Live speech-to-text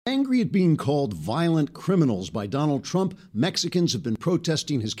Angry at being called violent criminals by Donald Trump, Mexicans have been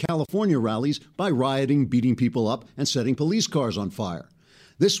protesting his California rallies by rioting, beating people up, and setting police cars on fire.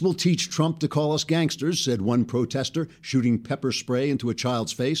 "This will teach Trump to call us gangsters," said one protester, shooting pepper spray into a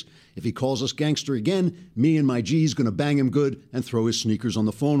child's face. "If he calls us gangster again, me and my G's gonna bang him good and throw his sneakers on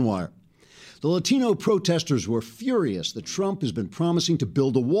the phone wire." The Latino protesters were furious that Trump has been promising to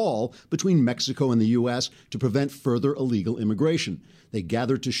build a wall between Mexico and the U.S. to prevent further illegal immigration. They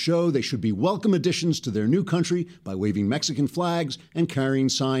gathered to show they should be welcome additions to their new country by waving Mexican flags and carrying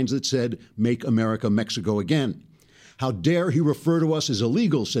signs that said, "Make America Mexico Again." "How dare he refer to us as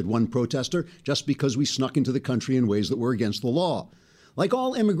illegal," said one protester, "just because we snuck into the country in ways that were against the law. Like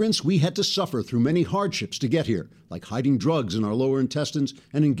all immigrants, we had to suffer through many hardships to get here, like hiding drugs in our lower intestines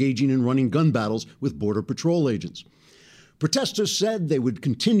and engaging in running gun battles with Border Patrol agents." Protesters said they would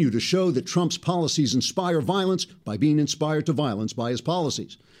continue to show that Trump's policies inspire violence by being inspired to violence by his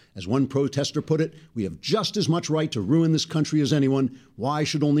policies. As one protester put it, "We have just as much right to ruin this country as anyone. Why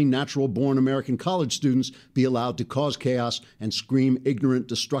should only natural-born American college students be allowed to cause chaos and scream ignorant,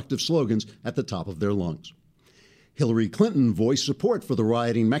 destructive slogans at the top of their lungs?" Hillary Clinton voiced support for the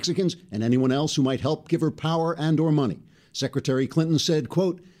rioting Mexicans and anyone else who might help give her power and or money. Secretary Clinton said,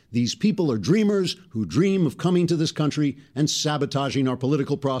 quote, "These people are dreamers who dream of coming to this country and sabotaging our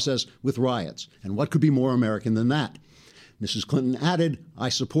political process with riots. And what could be more American than that?" Mrs. Clinton added, "I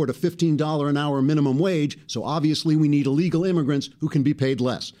support a $15 an hour minimum wage, so obviously we need illegal immigrants who can be paid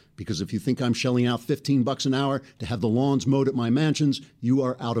less. Because if you think I'm shelling out $15 an hour to have the lawns mowed at my mansions, you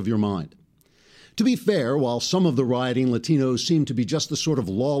are out of your mind." To be fair, while some of the rioting Latinos seem to be just the sort of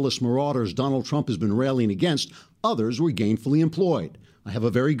lawless marauders Donald Trump has been railing against, others were gainfully employed. "I have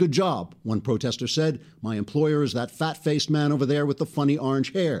a very good job," one protester said. "My employer is that fat-faced man over there with the funny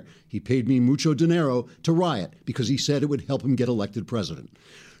orange hair. He paid me mucho dinero to riot because he said it would help him get elected president."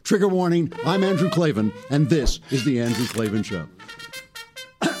 Trigger warning, I'm Andrew Klavan, and this is The Andrew Klavan Show.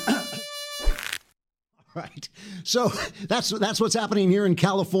 Right. So that's what's happening here in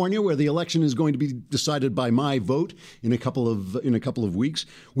California, where the election is going to be decided by my vote in a couple of weeks.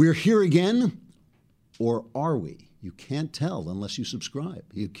 We're here again, or are we? You can't tell unless you subscribe.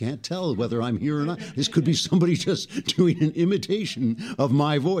 You can't tell whether I'm here or not. This could be somebody just doing an imitation of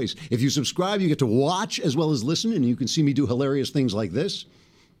my voice. If you subscribe, you get to watch as well as listen, and you can see me do hilarious things like this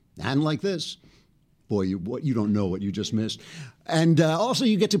and like this. Boy, you don't know what you just missed. And also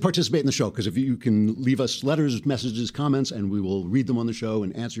you get to participate in the show, because if you can leave us letters, messages, comments, and we will read them on the show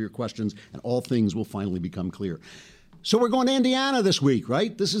and answer your questions, and all things will finally become clear. So we're going to Indiana this week,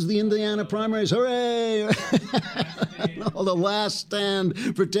 right? This is the Indiana primaries. Hooray! Oh, the last stand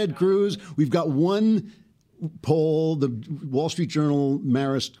for Ted Cruz. We've got one poll, the Wall Street Journal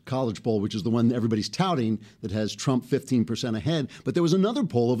Marist College poll, which is the one everybody's touting, that has Trump 15% ahead. But there was another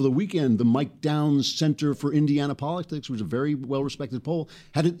poll over the weekend, the Mike Downs Center for Indiana Politics, which is a very well-respected poll,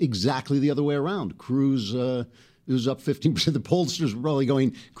 had it exactly the other way around. Cruz it was up 15%. The pollsters were probably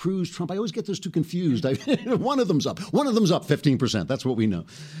going, Cruz, Trump. I always get those two confused. One of them's up. One of them's up 15%. That's what we know.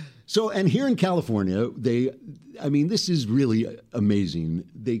 So, and here in California, this is really amazing.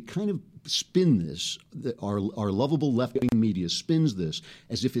 They kind of spin this, our lovable left-wing media spins this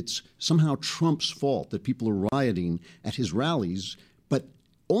as if it's somehow Trump's fault that people are rioting at his rallies, but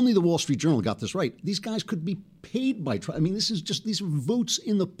only the Wall Street Journal got this right. These guys could be paid by Trump. I mean, these are votes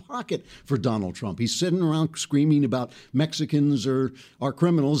in the pocket for Donald Trump. He's sitting around screaming about Mexicans are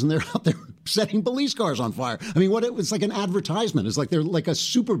criminals, and they're out there setting police cars on fire. I mean, it's like an advertisement. It's like they're like a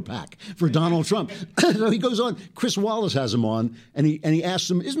super PAC for Donald Trump. So he goes on. Chris Wallace has him on, and he asks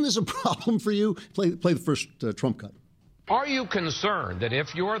him, "Isn't this a problem for you?" Play the first Trump cut. Are you concerned that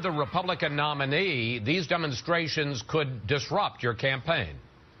if you're the Republican nominee, these demonstrations could disrupt your campaign?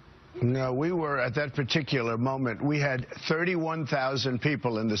 No, we were at that particular moment. We had 31,000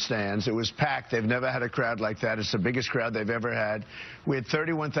 people in the stands. It was packed. They've never had a crowd like that. It's the biggest crowd they've ever had. We had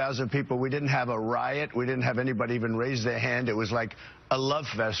 31,000 people. We didn't have a riot. We didn't have anybody even raise their hand. It was like a love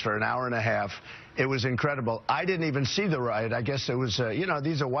fest for an hour and a half. It was incredible. I didn't even see the riot. I guess it was,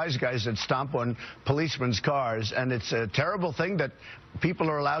 these are wise guys that stomp on policemen's cars, and it's a terrible thing that people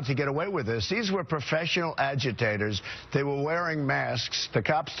are allowed to get away with this. These were professional agitators. They were wearing masks. The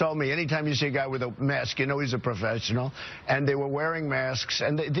cops told me anytime you see a guy with a mask, you know he's a professional. And they were wearing masks.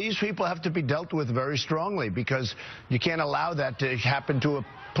 And these people have to be dealt with very strongly, because you can't allow that to happen to a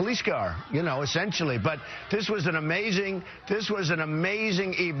police car, essentially. But this was an amazing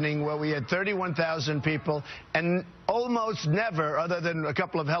evening where we had 31,000 people, and almost never, other than a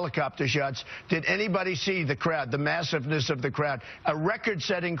couple of helicopter shots, did anybody see the crowd, the massiveness of the crowd, a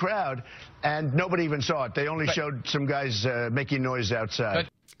record-setting crowd, and nobody even saw it. They only showed some guys making noise outside.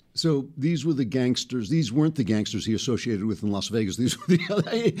 So these were the gangsters. These weren't the gangsters he associated with in Las Vegas. These were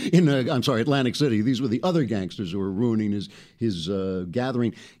the other, Atlantic City. These were the other gangsters who were ruining his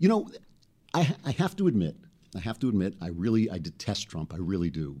gathering. You know, I have to admit, I detest Trump. I really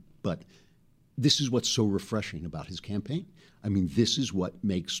do. But this is what's so refreshing about his campaign. I mean, this is what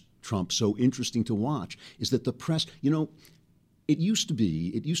makes Trump so interesting to watch, is that the press, you know, It used to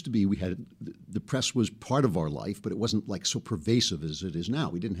be we had the press was part of our life, but it wasn't like so pervasive as it is now.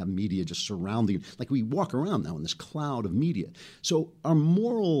 We didn't have media just surrounding, like we walk around now in this cloud of media. So our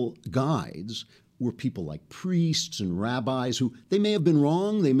moral guides were people like priests and rabbis who, they may have been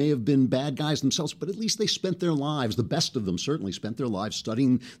wrong, they may have been bad guys themselves, but at least they spent their lives, the best of them certainly spent their lives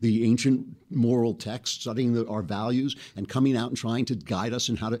studying the ancient moral texts, studying our values, and coming out and trying to guide us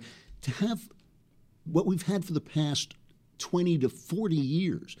in how to have what we've had for the past 20 to 40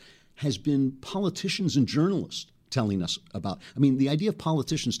 years has been politicians and journalists telling us about. I mean, the idea of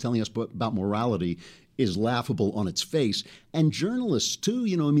politicians telling us about morality is laughable on its face. And journalists, too,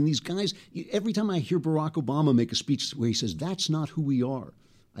 you know, I mean, these guys, every time I hear Barack Obama make a speech where he says, that's not who we are,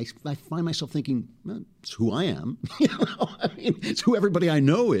 I find myself thinking, well, it's who I am. You know, I mean, it's who everybody I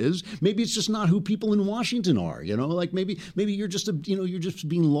know is. Maybe it's just not who people in Washington are. You know, like maybe you're just you're just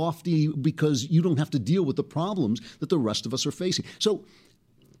being lofty because you don't have to deal with the problems that the rest of us are facing. So,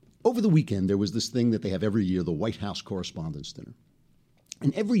 over the weekend there was this thing that they have every year, the White House Correspondents' Dinner.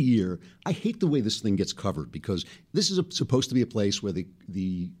 And every year, I hate the way this thing gets covered because this is supposed to be a place where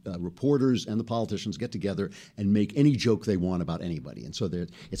the reporters and the politicians get together and make any joke they want about anybody. And so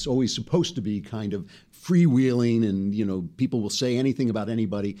it's always supposed to be kind of freewheeling and, you know, people will say anything about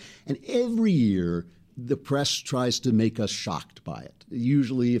anybody. And every year, the press tries to make us shocked by it.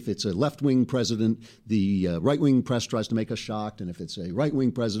 Usually, if it's a left-wing president, the right-wing press tries to make us shocked. And if it's a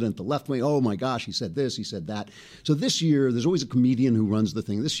right-wing president, the left-wing, oh, my gosh, he said this, he said that. So this year, there's always a comedian who runs the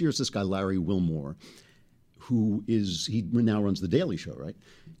thing. This year, it's this guy, Larry Wilmore, he now runs The Daily Show, right?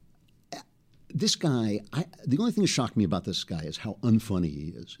 This guy, the only thing that shocked me about this guy is how unfunny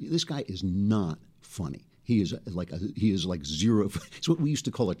he is. This guy is not funny. He is like zero. It's what we used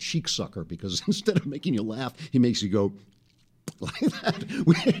to call a cheek sucker because instead of making you laugh, he makes you go like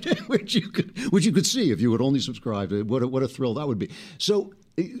that, which you could see if you would only subscribe. What a thrill that would be. So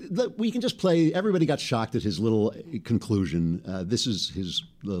we can just play. Everybody got shocked at his little conclusion. This is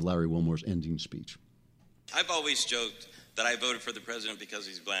Larry Wilmore's ending speech. I've always joked that I voted for the president because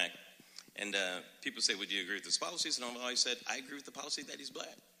he's black, and people say, "Would you agree with his policies?" And I've always said, "I agree with the policy that he's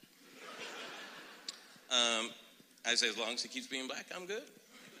black." I say, as long as he keeps being black, I'm good.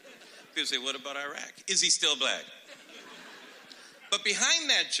 People say, what about Iraq? Is he still black? But behind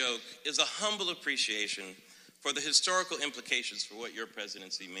that joke is a humble appreciation for the historical implications for what your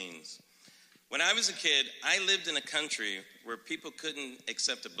presidency means. When I was a kid, I lived in a country where people couldn't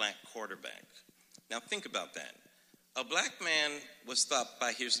accept a black quarterback. Now think about that. A black man was thought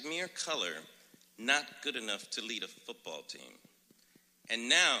by his mere color not good enough to lead a football team. And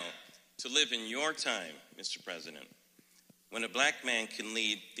now, to live in your time, Mr. President, when a black man can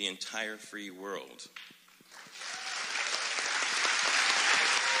lead the entire free world.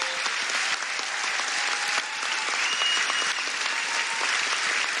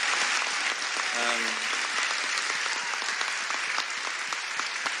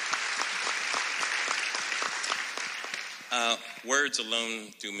 Words alone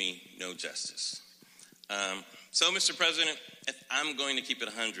do me no justice. So, Mr. President, if I'm going to keep it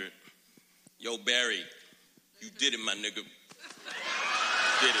 100, yo, Barry, you did it, my nigga.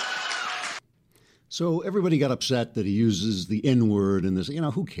 Did it. So everybody got upset that he uses the N-word and this, you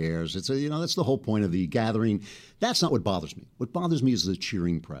know, who cares? It's that's the whole point of the gathering. That's not what bothers me. What bothers me is the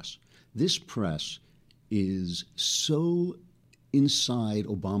cheering press. This press is so inside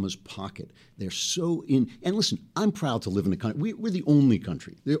Obama's pocket. They're so in. And listen, I'm proud to live in a country. We're the only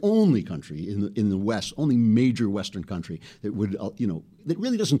country in the West, only major Western country that would, that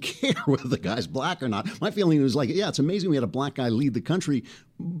really doesn't care whether the guy's black or not. My feeling was like, yeah, it's amazing we had a black guy lead the country,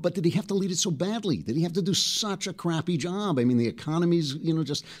 but did he have to lead it so badly? Did he have to do such a crappy job? I mean, the economy's,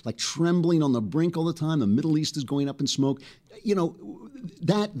 just like trembling on the brink all the time. The Middle East is going up in smoke.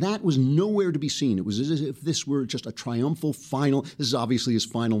 That was nowhere to be seen. It was as if this were just a triumphal final. This is obviously his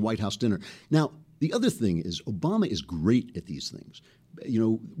final White House dinner. Now, the other thing is Obama is great at these things.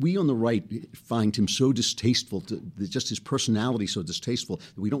 We on the right find him so distasteful, just his personality so distasteful,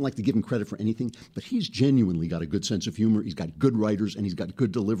 that we don't like to give him credit for anything. But he's genuinely got a good sense of humor. He's got good writers, and he's got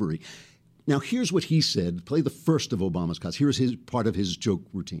good delivery. Now, here's what he said. Play the first of Obama's cuts. Here's his part of his joke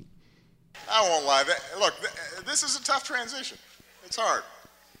routine. I won't lie. Look, this is a tough transition. It's hard.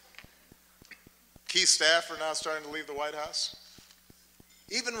 Key staff are now starting to leave the White House.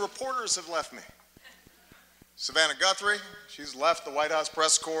 Even reporters have left me. Savannah Guthrie, she's left the White House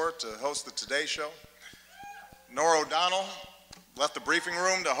press corps to host the Today Show. Norah O'Donnell left the briefing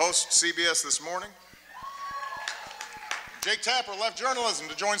room to host CBS This Morning. Jake Tapper left journalism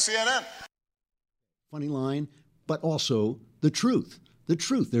to join CNN. Funny line, but also the truth. The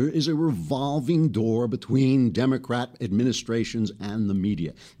truth. There is a revolving door between Democrat administrations and the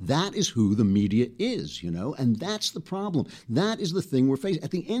media. That is who the media is, and that's the problem. That is the thing we're facing.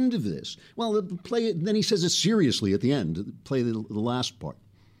 At the end of this, well, then he says it seriously at the end. Play the last part.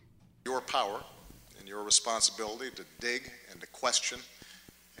 Your power and your responsibility to dig and to question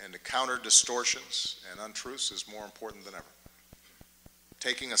and to counter distortions and untruths is more important than ever.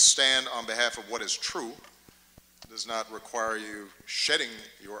 Taking a stand on behalf of what is true does not require you shedding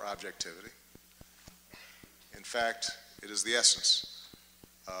your objectivity. In fact, it is the essence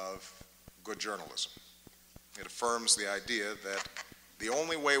of good journalism. It affirms the idea that the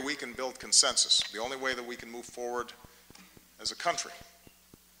only way we can build consensus, the only way that we can move forward as a country,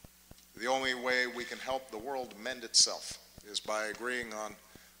 the only way we can help the world mend itself is by agreeing on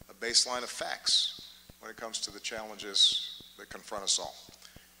a baseline of facts when it comes to the challenges that confront us all.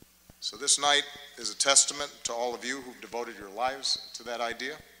 So this night is a testament to all of you who've devoted your lives to that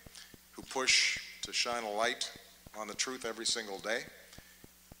idea, who push to shine a light on the truth every single day.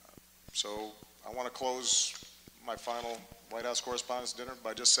 So I want to close my final White House Correspondents' Dinner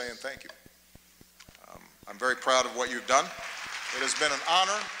by just saying thank you. I'm very proud of what you've done. It has been an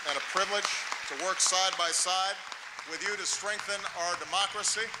honor and a privilege to work side by side with you to strengthen our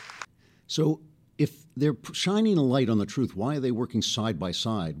democracy. So if they're shining a light on the truth, why are they working side by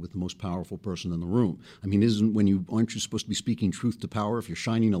side with the most powerful person in the room? I mean, aren't you supposed to be speaking truth to power? If you're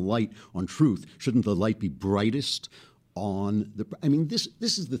shining a light on truth, shouldn't the light be brightest on the... I mean, this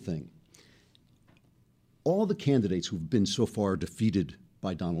is the thing. All the candidates who've been so far defeated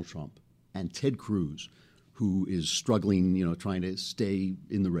by Donald Trump and Ted Cruz, who is struggling, trying to stay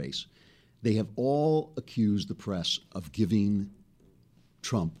in the race, they have all accused the press of giving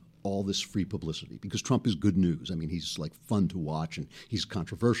Trump all this free publicity because Trump is good news. I mean, he's like fun to watch and he's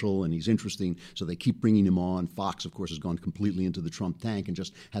controversial and he's interesting. So they keep bringing him on. Fox, of course, has gone completely into the Trump tank and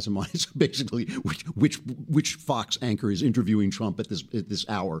just has him on. So basically, which Fox anchor is interviewing Trump at this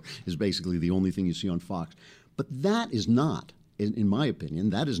hour is basically the only thing you see on Fox. But that is not, in my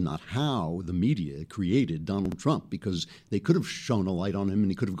opinion, that is not how the media created Donald Trump, because they could have shone a light on him and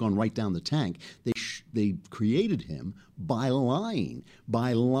he could have gone right down the tank. They created him by lying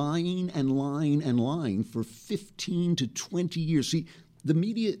and lying for 15 to 20 years. See, the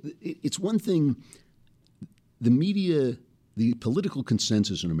media, it's one thing, the media, the political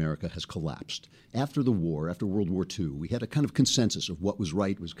consensus in America has collapsed. After the war, after World War II, we had a kind of consensus of what was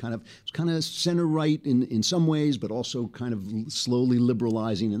right. It was kind of center-right in some ways, but also kind of slowly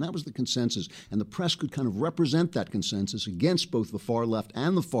liberalizing, and that was the consensus. And the press could kind of represent that consensus against both the far left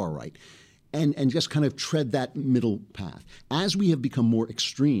and the far right. And just kind of tread that middle path. As we have become more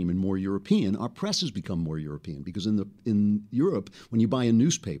extreme and more European, our press has become more European, because in Europe, when you buy a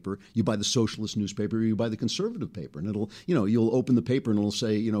newspaper, you buy the socialist newspaper or you buy the conservative paper, and it'll, you'll open the paper and it'll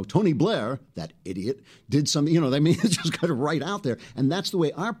say, Tony Blair, that idiot, did something, it's just kind of right out there. And that's the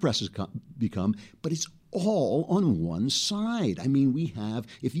way our press has become, but it's all on one side. I mean, we have,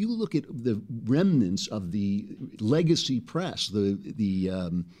 if you look at the remnants of the legacy press,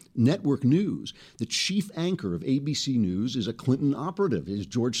 the network news, the chief anchor of ABC News is a Clinton operative, is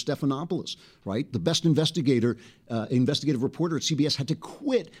George Stephanopoulos, right? The best investigative reporter at CBS had to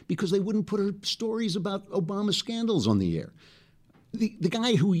quit because they wouldn't put her stories about Obama scandals on the air. The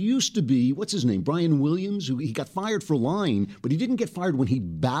guy who used to be, what's his name, Brian Williams, who he got fired for lying, but he didn't get fired when he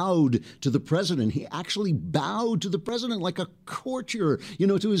bowed to the president. He actually bowed to the president like a courtier,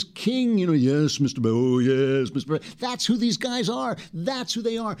 to his king, yes, Mr. Oh, yes, Mr. That's who these guys are. That's who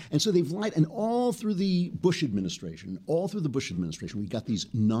they are. And so they've lied. And all through the Bush administration, we got these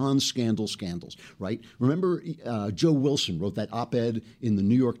non-scandal scandals, right? Remember, Joe Wilson wrote that op-ed in the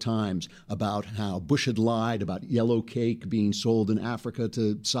New York Times about how Bush had lied about yellow cake being sold in Africa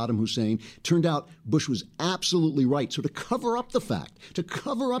to Saddam Hussein. Turned out Bush was absolutely right. So to cover up the fact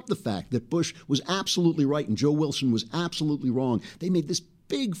that Bush was absolutely right and Joe Wilson was absolutely wrong, they made this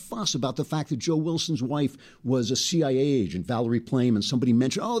big fuss about the fact that Joe Wilson's wife was a CIA agent, Valerie Plame, and somebody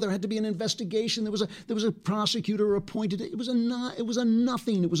mentioned, there had to be an investigation. There was a prosecutor appointed. It was a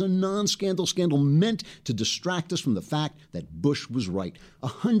nothing. It was a non-scandal scandal meant to distract us from the fact that Bush was right.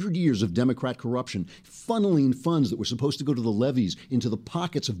 100 years of Democrat corruption, funneling funds that were supposed to go to the levees into the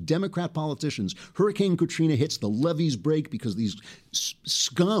pockets of Democrat politicians. Hurricane Katrina hits, the levees break because these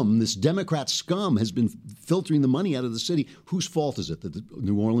scum, this Democrat scum, has been filtering the money out of the city. Whose fault is it that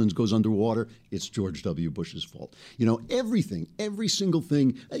New Orleans goes underwater? It's George W. Bush's fault. Everything, every single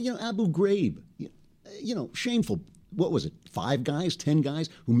thing. Abu Ghraib, shameful. What was it? 5 guys, 10 guys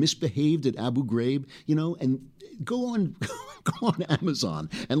who misbehaved at Abu Ghraib, and go on Amazon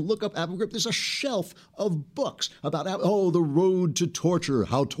and look up Abu Ghraib. There's a shelf of books about, the road to torture,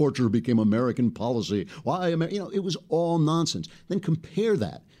 how torture became American policy. Why, it was all nonsense. Then compare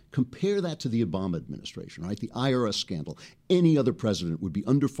that to the Obama administration, right? The IRS scandal. Any other president would be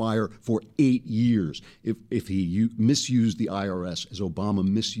under fire for 8 years if he misused the IRS as Obama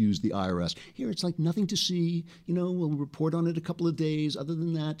misused the IRS. Here, it's like nothing to see. We'll report on it a couple of days. Other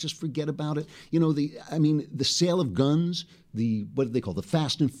than that, just forget about it. The sale of guns, what did they call the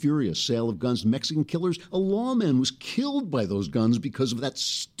Fast and Furious sale of guns, Mexican killers. A lawman was killed by those guns because of that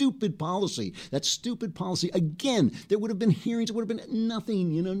stupid policy. Again, there would have been hearings. It would have been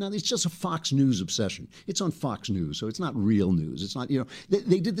nothing. Now it's just a Fox News obsession. It's on Fox News, so it's not real news. It's not,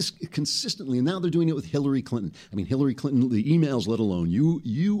 they did this consistently, and now they're doing it with Hillary Clinton. Hillary Clinton, the emails, let alone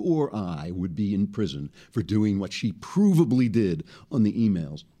you or I would be in prison for doing what she provably did on the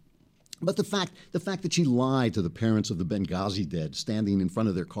emails. But the fact that she lied to the parents of the Benghazi dead standing in front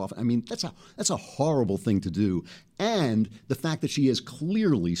of their coffin, that's a horrible thing to do. And the fact that she has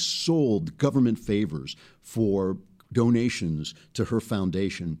clearly sold government favors for donations to her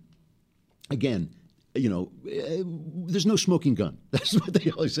foundation. Again, there's no smoking gun. That's what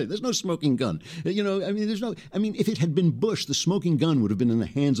they always say. There's no smoking gun. If it had been Bush, the smoking gun would have been in the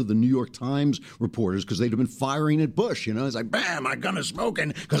hands of the New York Times reporters because they'd have been firing at Bush. It's like, bam, my gun is smoking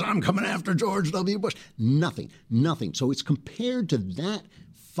because I'm coming after George W. Bush. Nothing. So it's compared to that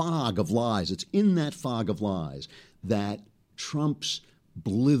fog of lies. It's in that fog of lies that Trump's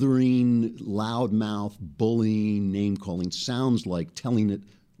blithering, loudmouth, bullying, name-calling sounds like telling it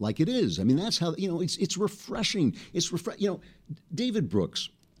like it is. That's how, it's refreshing. David Brooks,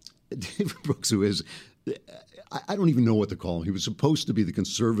 who is, I don't even know what to call him. He was supposed to be the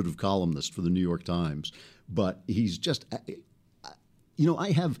conservative columnist for the New York Times, but he's just,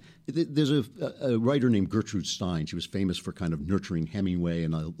 there's a writer named Gertrude Stein. She was famous for kind of nurturing Hemingway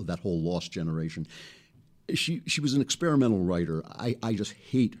and that whole lost generation. She was an experimental writer. I just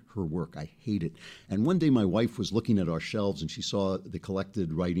hate her work. I hate it. And one day my wife was looking at our shelves and she saw the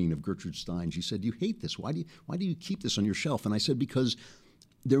collected writing of Gertrude Stein. She said, "You hate this. Why do you keep this on your shelf?" And I said, "Because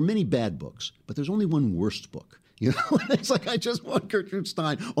there are many bad books, but there's only one worst book." It's like I just want Gertrude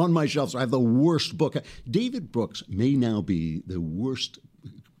Stein on my shelf, so I have the worst book. David Brooks may now be the worst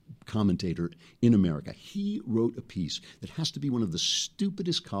commentator in America. He wrote a piece that has to be one of the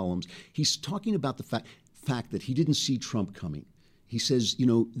stupidest columns. He's talking about the fact that he didn't see Trump coming. He says,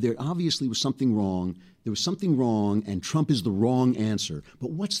 there obviously was something wrong. There was something wrong, and Trump is the wrong answer. But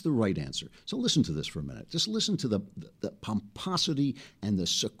what's the right answer? So listen to this for a minute. Just listen to the pomposity and the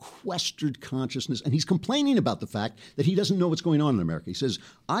sequestered consciousness. And he's complaining about the fact that he doesn't know what's going on in America. He says,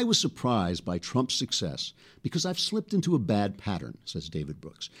 "I was surprised by Trump's success because I've slipped into a bad pattern," says David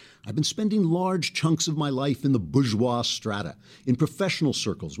Brooks. "I've been spending large chunks of my life in the bourgeois strata, in professional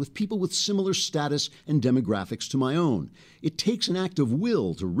circles, with people with similar status and demographics to my own. It takes an act of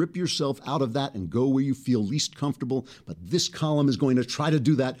will to rip yourself out of that and go where you feel least comfortable, but this column is going to try to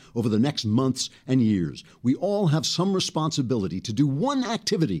do that over the next months and years. We all have some responsibility to do one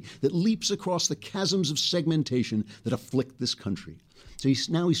activity that leaps across the chasms of segmentation that afflict this country." So he's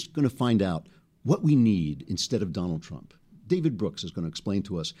going to find out what we need instead of Donald Trump. David Brooks is going to explain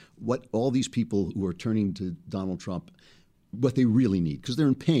to us what all these people who are turning to Donald Trump, what they really need, because they're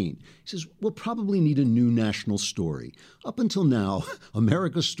in pain. He says, we'll probably need a new national story. Up until now,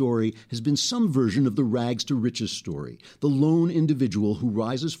 America's story has been some version of the rags to riches story, the lone individual who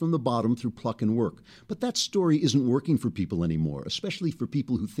rises from the bottom through pluck and work. But that story isn't working for people anymore, especially for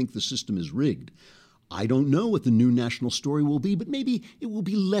people who think the system is rigged. I don't know what the new national story will be, but maybe it will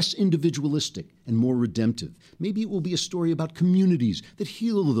be less individualistic and more redemptive. Maybe it will be a story about communities that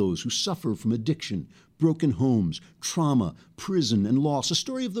heal those who suffer from addiction, broken homes, trauma, prison, and loss. A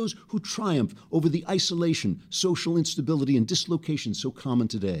story of those who triumph over the isolation, social instability, and dislocation so common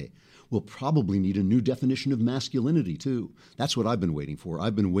today. We'll probably need a new definition of masculinity, too. That's what I've been waiting for.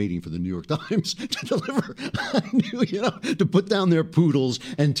 I've been waiting for the New York Times to deliver a new, to put down their poodles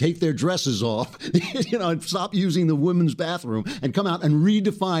and take their dresses off, and stop using the women's bathroom and come out and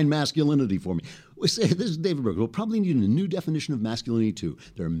redefine masculinity for me. This is David Brooks. We'll probably need a new definition of masculinity, too.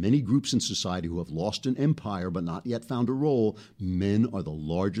 There are many groups in society who have lost an empire but not yet found a role. Men are the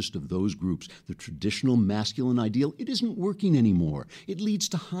largest of those groups. The traditional masculine ideal, it isn't working anymore. It leads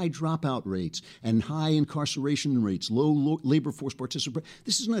to high dropout rates and high incarceration rates, low labor force participation.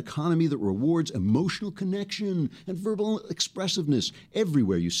 This is an economy that rewards emotional connection and verbal expressiveness.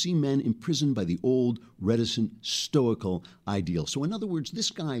 Everywhere you see men imprisoned by the old, reticent, stoical ideal. So in other words,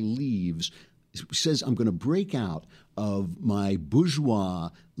 this guy says, I'm going to break out of my bourgeois,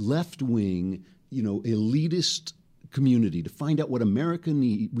 left-wing, elitist community to find out what America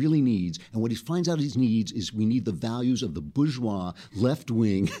really needs. And what he finds out he needs is we need the values of the bourgeois,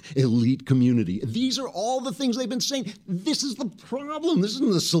 left-wing, elite community. These are all the things they've been saying. This is the problem. This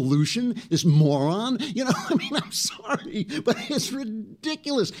isn't the solution, this moron. I'm sorry, but it's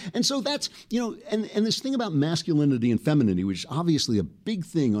ridiculous. And so that's, and this thing about masculinity and femininity, which is obviously a big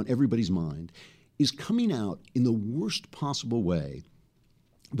thing on everybody's mind, is coming out in the worst possible way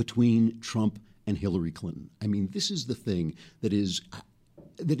between Trump and Hillary Clinton. I mean, this is the thing that is,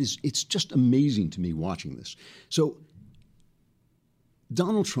 it's just amazing to me watching this. So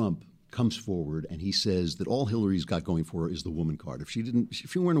Donald Trump comes forward and he says that all Hillary's got going for her is the woman card. If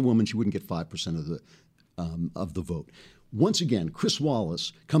she weren't a woman, she wouldn't get 5% of the vote. Once again, Chris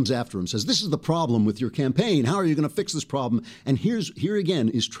Wallace comes after him, says, this is the problem with your campaign. How are you going to fix this problem? And here again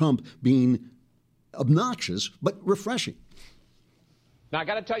is Trump being obnoxious but refreshing. Now, I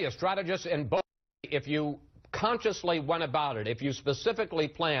got to tell you, strategists in both, if you consciously went about it, if you specifically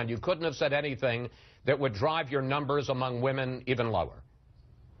planned, you couldn't have said anything that would drive your numbers among women even lower.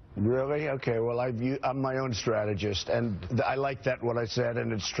 Really? Okay, well, I'm my own strategist, and I like that, what I said,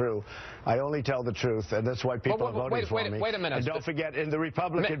 and it's true. I only tell the truth, and that's why people are voting for me. Wait a minute. And don't forget, in the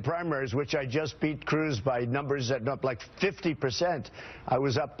Republican primaries, which I just beat Cruz by numbers that up like 50%, I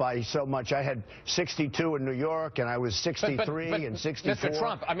was up by so much. I had 62 in New York, and I was 63 and 64. Mr.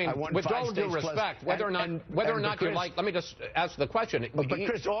 Trump, I mean, with all due respect, whether or not you like, let me just ask the question. But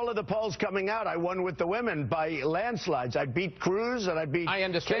Chris, all of the polls coming out, I won with the women by landslides. I beat Cruz, and I beat I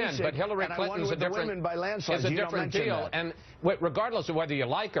understand. But Hillary Clinton's a different deal. And regardless of whether you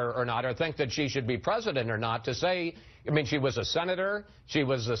like her or not, or think that she should be president or not, to say, I mean, she was a senator, she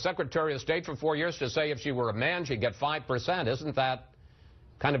was a Secretary of State for 4 years, to say if she were a man, she'd get 5%. Isn't that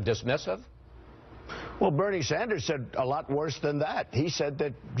kind of dismissive? Well, Bernie Sanders said a lot worse than that. He said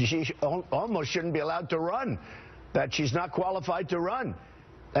that she almost shouldn't be allowed to run, that she's not qualified to run.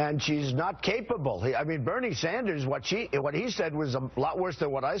 And she's not capable. I mean, Bernie Sanders, what he said was a lot worse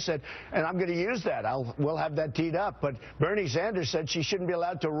than what I said, and I'm going to use that. We'll have that teed up. But Bernie Sanders said she shouldn't be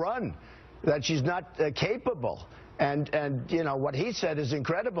allowed to run, that she's not capable. And what he said is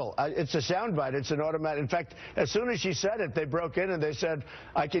incredible. It's a soundbite. It's an automatic. In fact, as soon as she said it, they broke in and they said,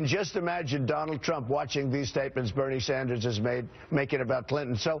 I can just imagine Donald Trump watching these statements Bernie Sanders has making about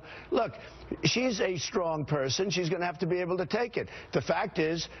Clinton. So, look, she's a strong person. She's going to have to be able to take it. The fact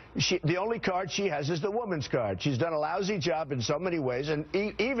is, the only card she has is the woman's card. She's done a lousy job in so many ways, and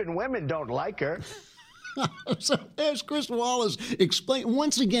even women don't like her. So there's Chris Wallace explain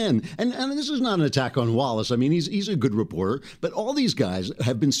once again, and this is not an attack on Wallace. I mean, he's a good reporter, but all these guys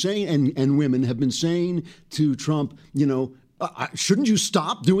have been saying, and women have been saying to Trump, shouldn't you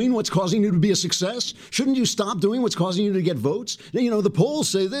stop doing what's causing you to be a success? Shouldn't you stop doing what's causing you to get votes? The polls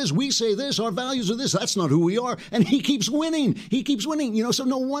say this, we say this, our values are this. That's not who we are. And he keeps winning. He keeps winning. So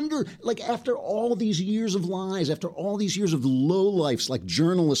no wonder, after all these years of lies, after all these years of lowlifes like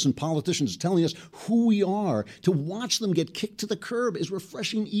journalists and politicians telling us who we are, to watch them get kicked to the curb is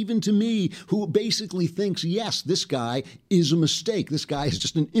refreshing even to me, who basically thinks, yes, this guy is a mistake. This guy is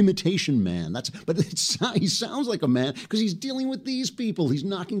just an imitation man. But he sounds like a man because he's dealing with these people. He's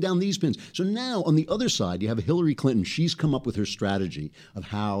knocking down these pins. So now on the other side, you have Hillary Clinton. She's come up with her strategy of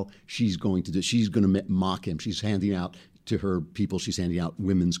how she's going to do. She's going to mock him. She's handing out to her people. She's handing out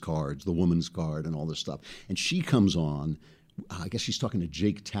women's cards, the woman's card, and all this stuff. And she comes on. I guess she's talking to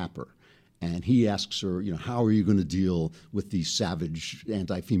Jake Tapper. And he asks her, how are you going to deal with these savage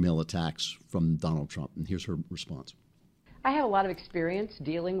anti-female attacks from Donald Trump? And here's her response. I have a lot of experience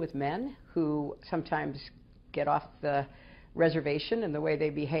dealing with men who sometimes get off the reservation in the way they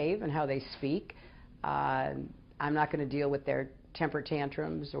behave and how they speak. I'm not going to deal with their temper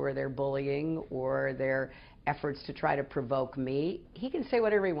tantrums or their bullying or their efforts to try to provoke me, he can say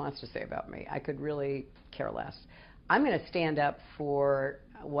whatever he wants to say about me. I could really care less. I'm going to stand up for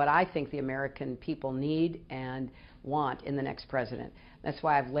what I think the American people need and want in the next president. That's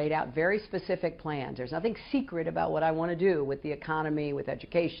why I've laid out very specific plans. There's nothing secret about what I want to do with the economy, with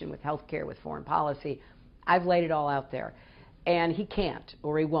education, with healthcare, with foreign policy. I've laid it all out there. And he can't,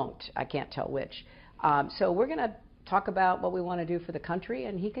 or he won't. I can't tell which. So we're going to talk about what we want to do for the country,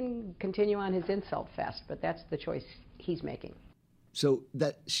 and he can continue on his insult fest, but that's the choice he's making. So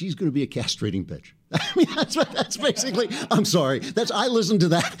that she's going to be a castrating bitch. I mean, that's basically, I'm sorry. I listened to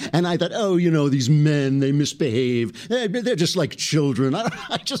that and I thought, oh, these men, they misbehave. They're just like children. I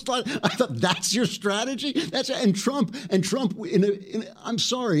thought that's your strategy. And Trump, I'm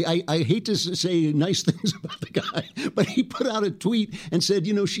sorry. I hate to say nice things about the guy, but he put out a tweet and said,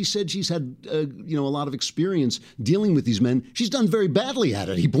 she said she's had, a lot of experience dealing with these men. She's done very badly at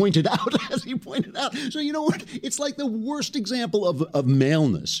it. He pointed out, as he pointed out. So you know what? It's like the worst example of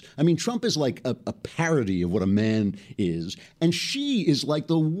maleness. I mean, Trump is like a parody of what a man is, and she is like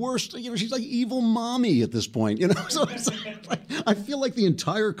the worst. She's like evil mommy at this point. So it's like, I feel like the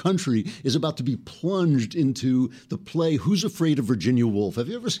entire country is about to be plunged into the play Who's Afraid of Virginia Woolf. Have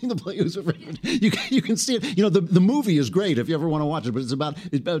you ever seen the play Who's Afraid? You can see it. The movie is great if you ever want to watch it, but it's about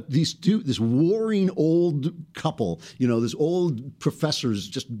this warring old couple. This old professor's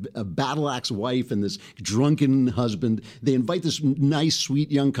just a battle axe wife and this drunken husband. They invite this nice,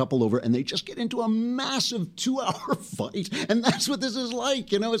 sweet young couple over, and they just get into a massive 2-hour fight, and that's what this is like.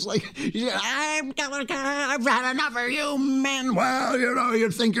 It's like, I've had enough of you men. Well,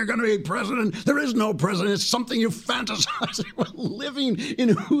 you think you're going to be president. There is no president. It's something you fantasize. We're living in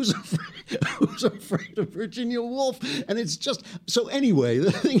Who's Afraid of Virginia Woolf, and it's just so. Anyway,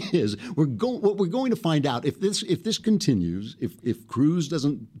 the thing is, what we're going to find out if this continues, if Cruz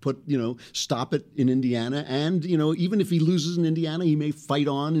doesn't stop it in Indiana, and even if he loses in Indiana, he may fight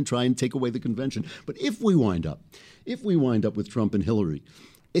on and try and take away the convention. But if we wind up with Trump and Hillary,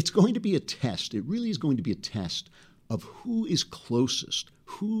 it's going to be a test. It really is going to be a test of who is closest,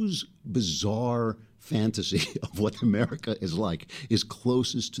 whose bizarre fantasy of what America is like is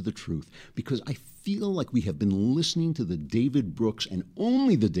closest to the truth. Because I feel like we have been listening to the David Brooks and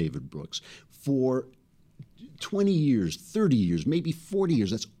only the David Brooks for 20 years, 30 years, maybe 40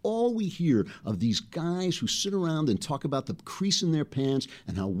 years. That's all we hear of these guys who sit around and talk about the crease in their pants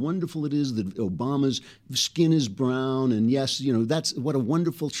and how wonderful it is that Obama's skin is brown. And yes, that's what a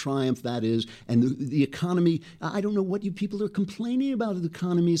wonderful triumph that is. And the economy, I don't know what you people are complaining about. The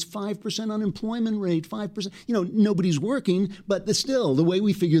economy is 5% unemployment rate, 5%. Nobody's working, but still, the way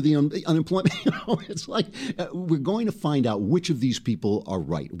we figure the unemployment, it's like we're going to find out which of these people are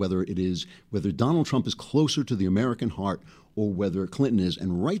right, whether Donald Trump is closer to the American heart or whether Clinton is.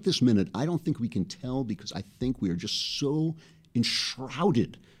 And right this minute, I don't think we can tell, because I think we are just so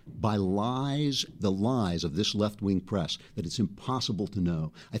enshrouded by lies, the lies of this left-wing press, that it's impossible to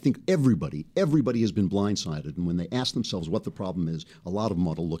know. I think everybody has been blindsided. And when they ask themselves what the problem is, a lot of them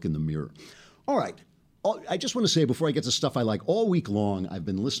ought to look in the mirror. All right. I just want to say, before I get to stuff I like, all week long I've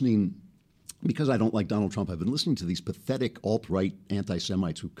been listening. Because I don't like Donald Trump, I've been listening to these pathetic alt-right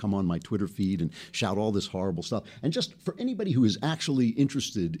anti-Semites who come on my Twitter feed and shout all this horrible stuff. And just for anybody who is actually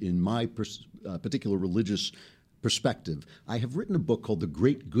interested in my particular religious perspective, I have written a book called The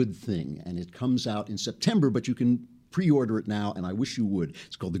Great Good Thing, and it comes out in September, but you can pre-order it now, and I wish you would.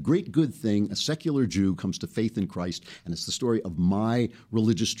 It's called The Great Good Thing. A secular Jew comes to faith in Christ, and it's the story of my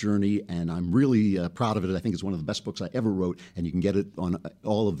religious journey, and I'm really proud of it. I think it's one of the best books I ever wrote, and you can get it on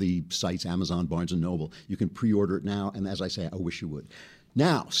all of the sites, Amazon, Barnes & Noble. You can pre-order it now, and as I say, I wish you would.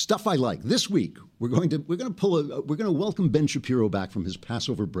 Now, stuff I like. This week, we're going to welcome Ben Shapiro back from his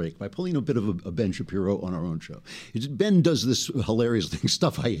Passover break by pulling a bit of a Ben Shapiro on our own show. Ben does this hilarious thing,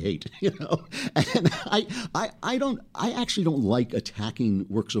 stuff I hate, And I actually don't like attacking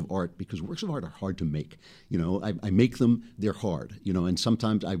works of art, because works of art are hard to make. I make them, they're hard, and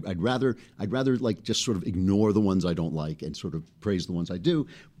sometimes I'd rather like just sort of ignore the ones I don't like and sort of praise the ones I do.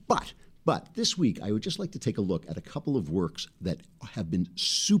 But this week, I would just like to take a look at a couple of works that have been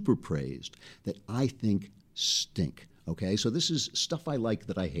super praised that I think stink. Okay, so this is stuff I like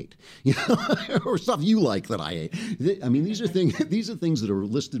that I hate, or stuff you like that I hate. I mean, these are things that are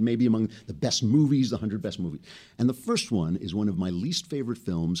listed maybe among the best movies, the 100 best movies. And the first one is one of my least favorite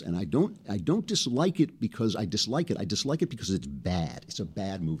films, and I don't dislike it because I dislike it. I dislike it because it's bad. It's a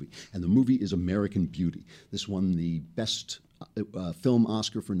bad movie, and the movie is American Beauty. This won the best film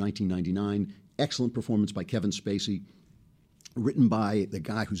Oscar for 1999. Excellent performance by Kevin Spacey, written by the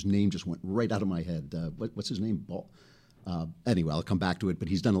guy whose name just went right out of my head. What's his name? Anyway, I'll come back to it, but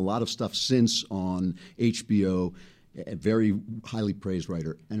he's done a lot of stuff since on HBO. A very highly praised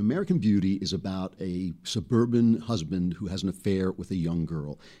writer. And American Beauty is about a suburban husband who has an affair with a young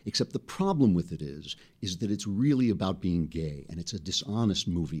girl. Except the problem with it is that it's really about being gay, and it's a dishonest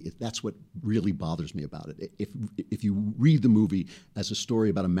movie. That's what really bothers me about it. If you read the movie as a story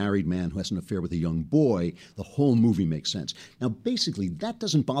about a married man who has an affair with a young boy, the whole movie makes sense. Now, basically, that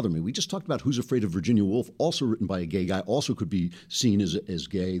doesn't bother me. We just talked about Who's Afraid of Virginia Woolf, also written by a gay guy, also could be seen as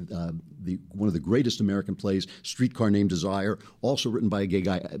gay. One of the greatest American plays, Streetcar Named Desire, also written by a gay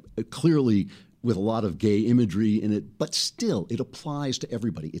guy, clearly with a lot of gay imagery in it, but still, it applies to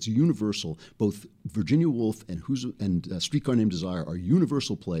everybody. It's universal. Both Virginia Woolf and Streetcar Named Desire are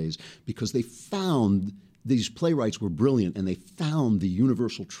universal plays because they found, these playwrights were brilliant, and they found the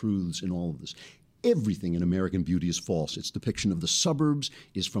universal truths in all of this. Everything in American Beauty is false. Its depiction of the suburbs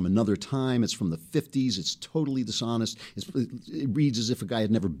is from another time. It's from the 50s. It's totally dishonest. It reads as if a guy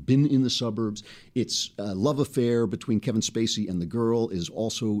had never been in the suburbs. Its love affair between Kevin Spacey and the girl is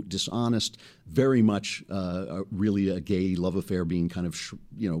also dishonest, very much really a gay love affair being kind of,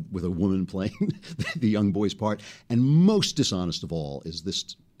 with a woman playing the young boy's part. And most dishonest of all is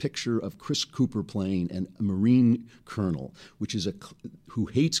this picture of Chris Cooper playing a Marine colonel, which is who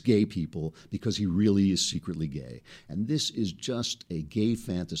hates gay people because he really is secretly gay. And this is just a gay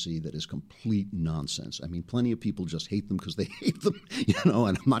fantasy that is complete nonsense. I mean, plenty of people just hate them because they hate them,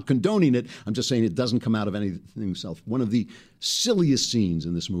 and I'm not condoning it. I'm just saying it doesn't come out of anything self. One of the silliest scenes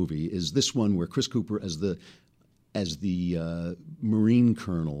in this movie is this one where Chris Cooper, as the Marine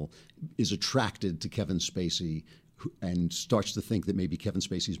colonel, is attracted to Kevin Spacey and starts to think that maybe Kevin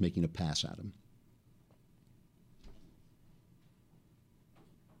Spacey's making a pass at him.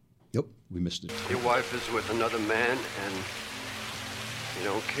 Yep, we missed it. Your wife is with another man and you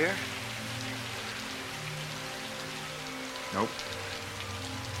don't care? Nope.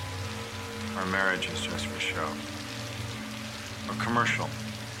 Our marriage is just for show. A commercial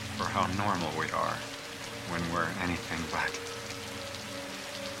for how normal we are when we're anything but.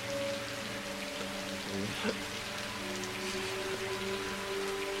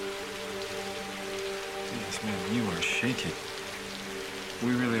 Yes, man, you are shaking.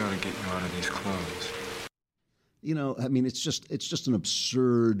 We really ought to get you out of these clothes. I mean, it's just an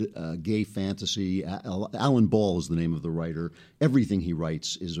absurd gay fantasy. Alan Ball is the name of the writer. Everything he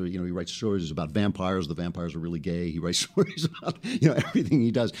writes is, he writes stories about vampires. The vampires are really gay. He writes stories about, everything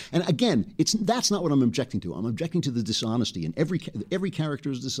he does. And again, that's not what I'm objecting to. I'm objecting to the dishonesty. And every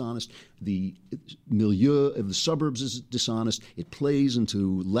character is dishonest. The milieu of the suburbs is dishonest. It plays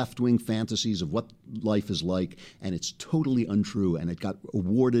into left-wing fantasies of what life is like, and it's totally untrue. And it got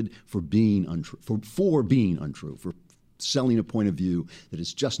awarded for being untrue, for being untrue, for selling a point of view that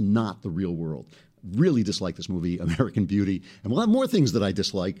is just not the real world. Really dislike this movie, American Beauty. And we'll have more things that I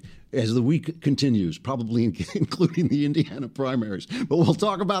dislike as the week continues, probably including the Indiana primaries. But we'll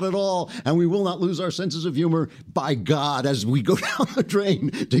talk about it all, and we will not lose our senses of humor, by God, as we go down the drain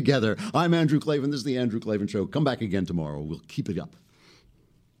together. I'm Andrew Klavan. This is The Andrew Klavan Show. Come back again tomorrow. We'll keep it up.